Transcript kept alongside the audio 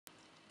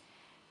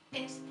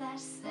Esta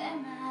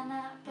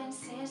semana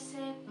pensé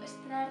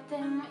secuestrarte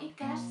en mi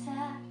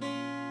casa.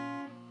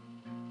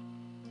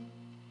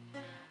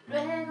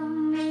 Luego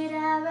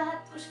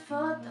miraba tus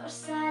fotos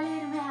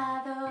salirme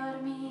a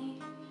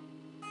dormir.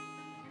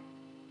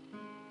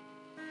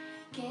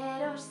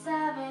 Quiero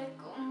saber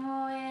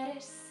cómo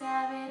eres,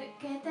 saber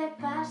qué te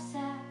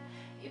pasa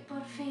y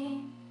por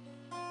fin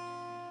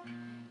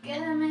que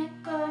me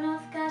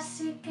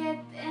conozcas y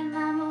que te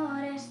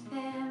enamores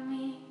de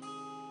mí.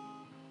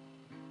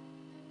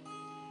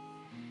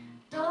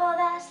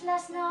 Todas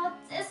las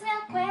noches me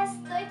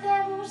acuesto y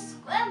te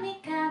busco en mi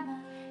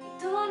cama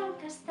y tú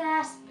nunca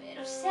estás,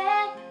 pero sé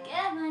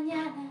que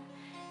mañana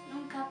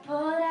nunca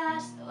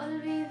podrás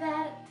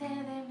olvidarte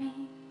de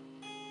mí.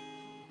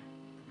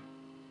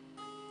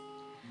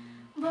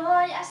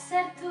 Voy a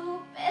ser tu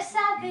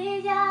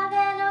pesadilla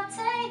de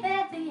noche y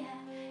de día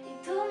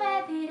y tú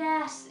me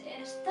dirás,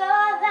 eres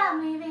toda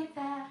mi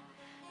vida.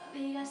 No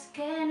digas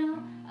que no,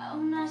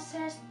 aún no has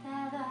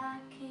estado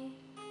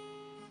aquí.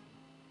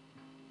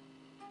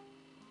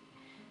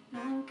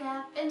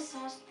 Nunca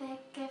pensaste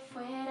que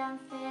fuera a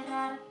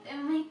encerrarte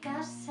en mi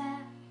casa.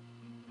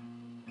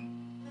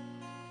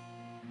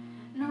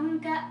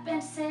 Nunca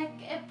pensé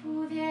que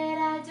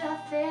pudiera yo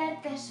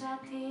hacerte eso a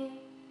ti.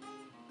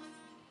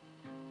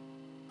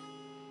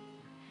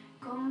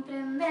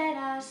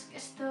 Comprenderás que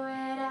esto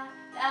era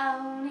la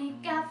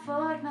única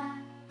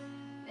forma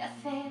de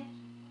hacer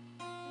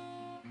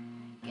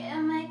que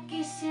me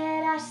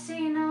quisieras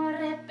y no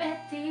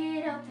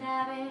repetir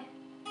otra vez.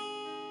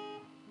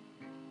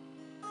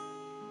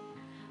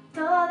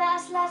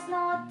 Todas las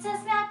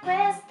noches me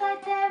acuesto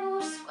y te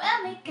busco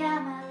en mi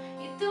cama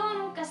y tú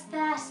nunca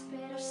estás,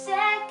 pero sé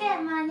que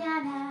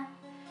mañana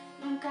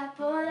nunca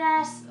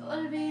podrás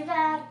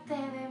olvidarte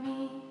de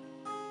mí.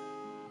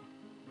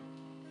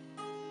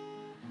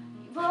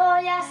 Y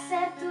voy a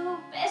ser tu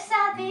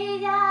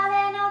pesadilla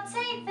de noche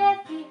y de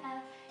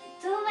día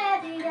y tú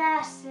me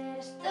dirás,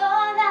 eres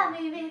toda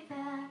mi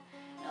vida.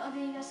 No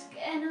digas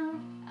que no,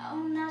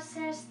 aún no has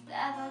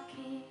estado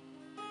aquí.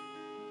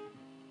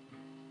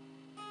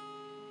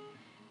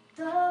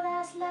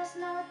 Todas las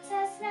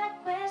noches me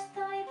acuesto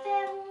y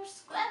te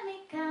busco en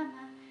mi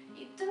cama